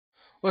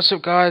What's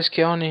up guys,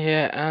 Keanu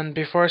here, and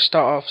before I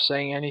start off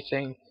saying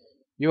anything,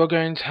 you are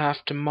going to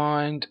have to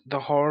mind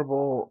the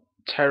horrible,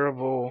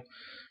 terrible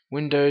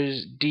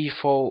Windows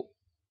default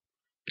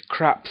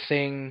crap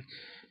thing,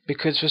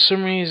 because for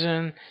some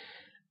reason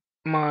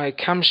my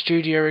Cam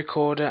Studio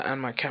recorder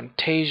and my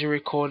Camtasia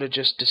recorder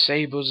just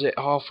disables it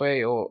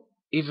halfway or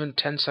even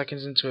 10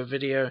 seconds into a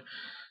video.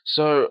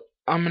 So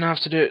I'm gonna have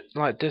to do it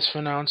like this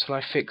for now until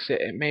I fix it.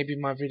 It may be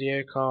my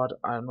video card,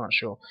 I'm not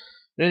sure.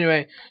 But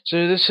anyway,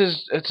 so this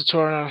is a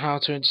tutorial on how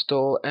to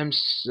install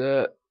Minecraft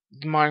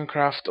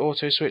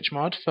Autoswitch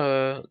mod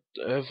for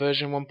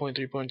version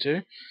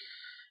 1.3.2.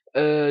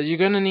 You're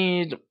gonna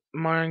need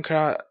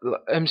Minecraft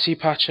MC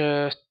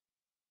Patcher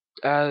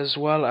as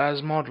well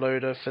as mod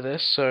loader for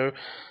this. So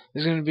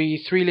there's going to be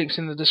 3 links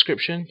in the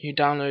description. You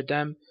download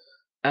them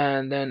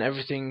and then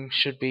everything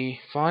should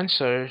be fine.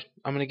 So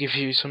I'm going to give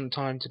you some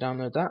time to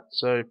download that.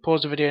 So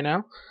pause the video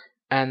now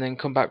and then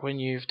come back when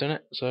you've done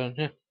it. So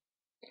yeah.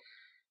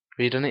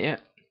 Have you done it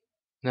yet?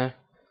 No?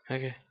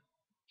 Okay.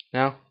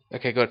 Now?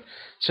 Okay, good.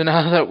 So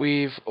now that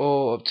we've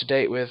all up to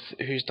date with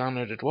who's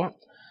downloaded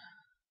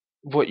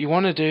what you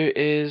want to do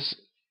is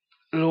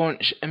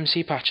launch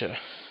MC Patcher.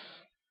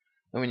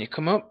 And when you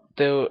come up,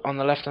 on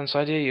the left hand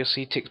side here, you'll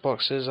see tick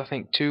boxes. I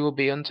think 2 will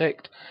be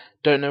unticked.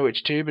 Don't know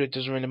which 2, but it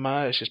doesn't really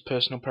matter. It's just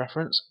personal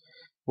preference.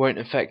 Won't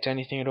affect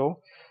anything at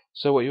all.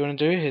 So what you want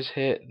to do is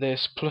hit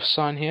this plus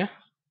sign here,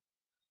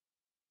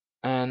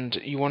 and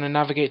you want to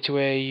navigate to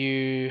where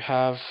you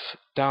have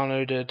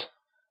downloaded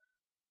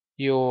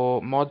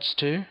your mods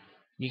to.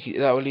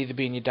 That will either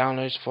be in your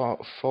downloads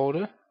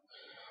folder,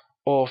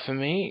 or for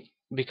me,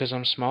 because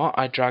I'm smart,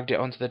 I dragged it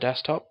onto the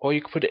desktop, or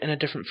you could put it in a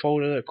different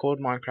folder called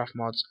Minecraft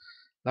mods,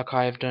 like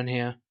I have done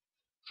here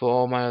for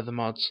all my other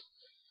mods.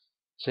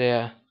 So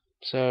yeah,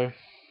 so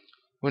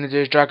what you want to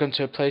do is drag them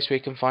to a place where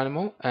you can find them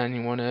all, and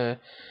you want to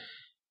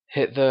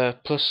hit the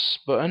plus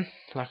button,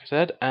 like I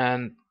said,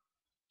 and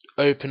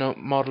open up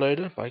mod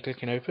loader by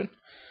clicking open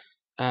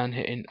and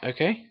hitting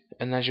OK.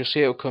 And as you'll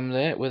see, it will come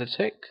there with a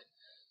tick,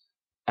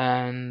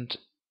 and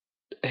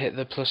hit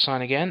the plus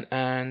sign again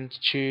and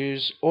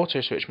choose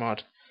auto switch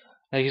mod.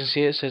 Now you can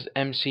see it says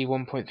MC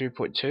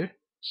 1.3.2,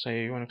 so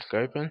you want to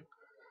click open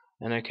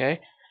and OK.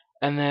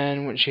 And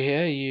then once you're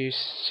here, you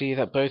see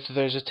that both of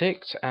those are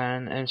ticked,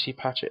 and MC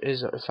Patcher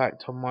is in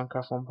fact on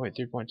Minecraft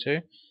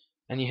 1.3.2,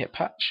 and you hit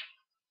patch.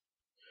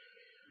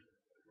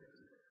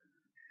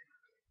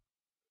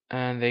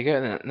 And there you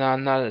go. Now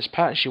that it's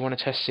patched, you want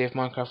to test to see if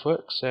Minecraft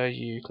works, so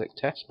you click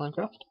test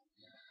Minecraft.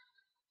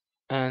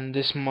 And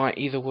this might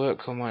either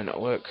work or might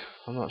not work,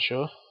 I'm not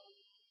sure.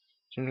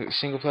 So you click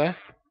single player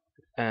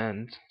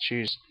and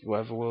choose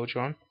whatever world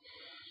you're on.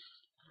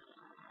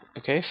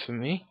 Okay, for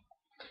me,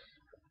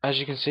 as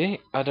you can see,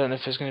 I don't know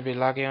if it's going to be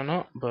laggy or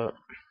not, but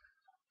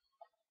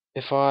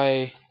if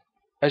I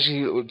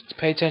actually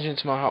pay attention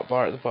to my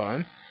hotbar at the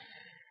bottom,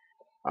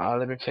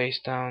 let me place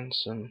down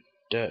some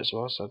dirt as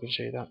well so I can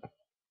show you that.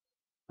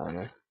 I don't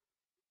know.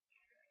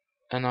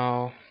 And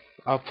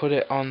I'll put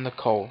it on the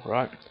coal,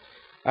 right?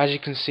 As you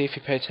can see, if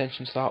you pay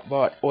attention to the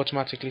hotbar, it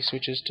automatically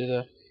switches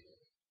to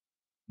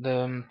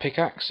the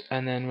pickaxe,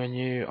 and then when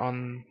you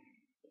on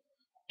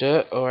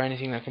dirt or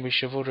anything that can be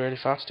shoveled really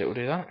fast, it will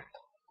do that.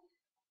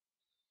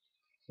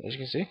 As you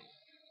can see,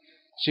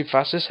 super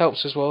fast. This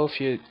helps as well if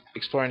you're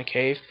exploring a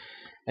cave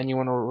and you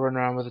want to run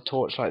around with a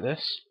torch like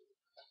this,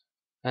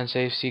 and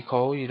say if you see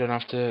coal, you don't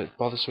have to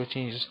bother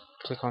switching, you just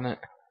click on it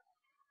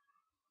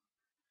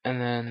and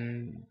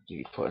then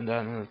you put it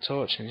down on the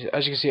torch, and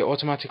as you can see, it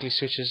automatically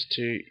switches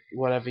to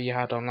whatever you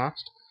had on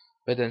last,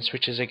 but then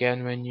switches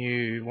again when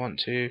you want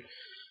to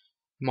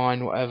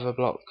mine whatever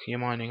block you're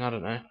mining. I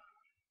don't know,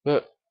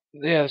 but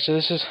yeah, so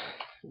this is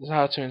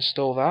how to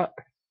install that.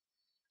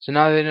 So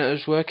now that you know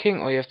it's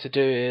working, all you have to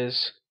do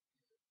is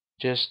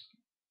just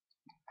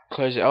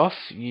close it off.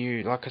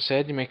 Like I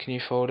said, you make a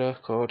new folder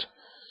called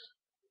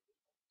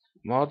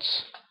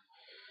mods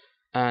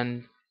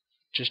and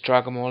just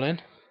drag them all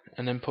in,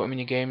 and then put them in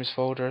your games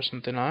folder or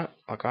something like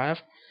I have.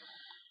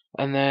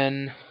 And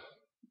then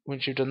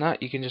once you've done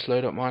that, you can just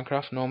load up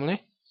Minecraft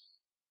normally,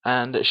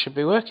 and it should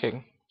be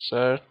working.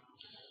 So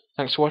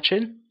thanks for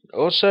watching.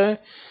 Also,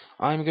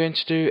 I'm going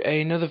to do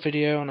another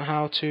video on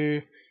how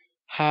to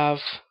have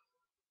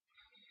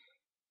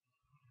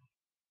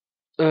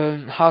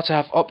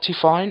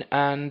Optifine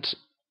and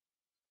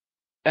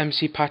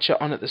MC Patcher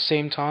on at the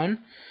same time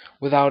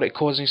without it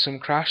causing some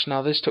crash.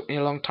 Now this took me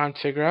a long time to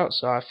figure out,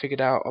 so I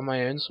figured out on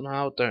my own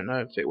somehow. Don't know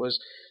if it was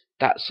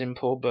that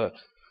simple, but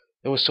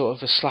it was sort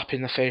of a slap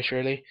in the face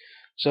really.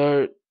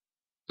 So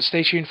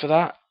stay tuned for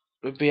that.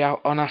 It'll be out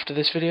on after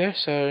this video,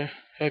 so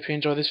hope you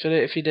enjoyed this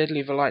video. If you did,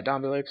 leave a like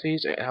down below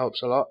please, it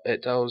helps a lot.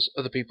 It tells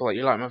other people that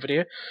you like my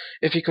video.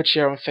 If you could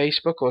share on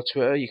Facebook or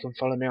Twitter, you can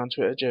follow me on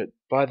Twitter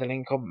by the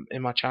link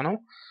in my channel.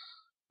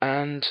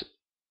 And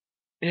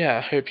yeah,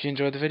 I hope you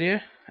enjoyed the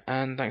video,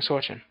 and thanks for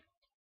watching.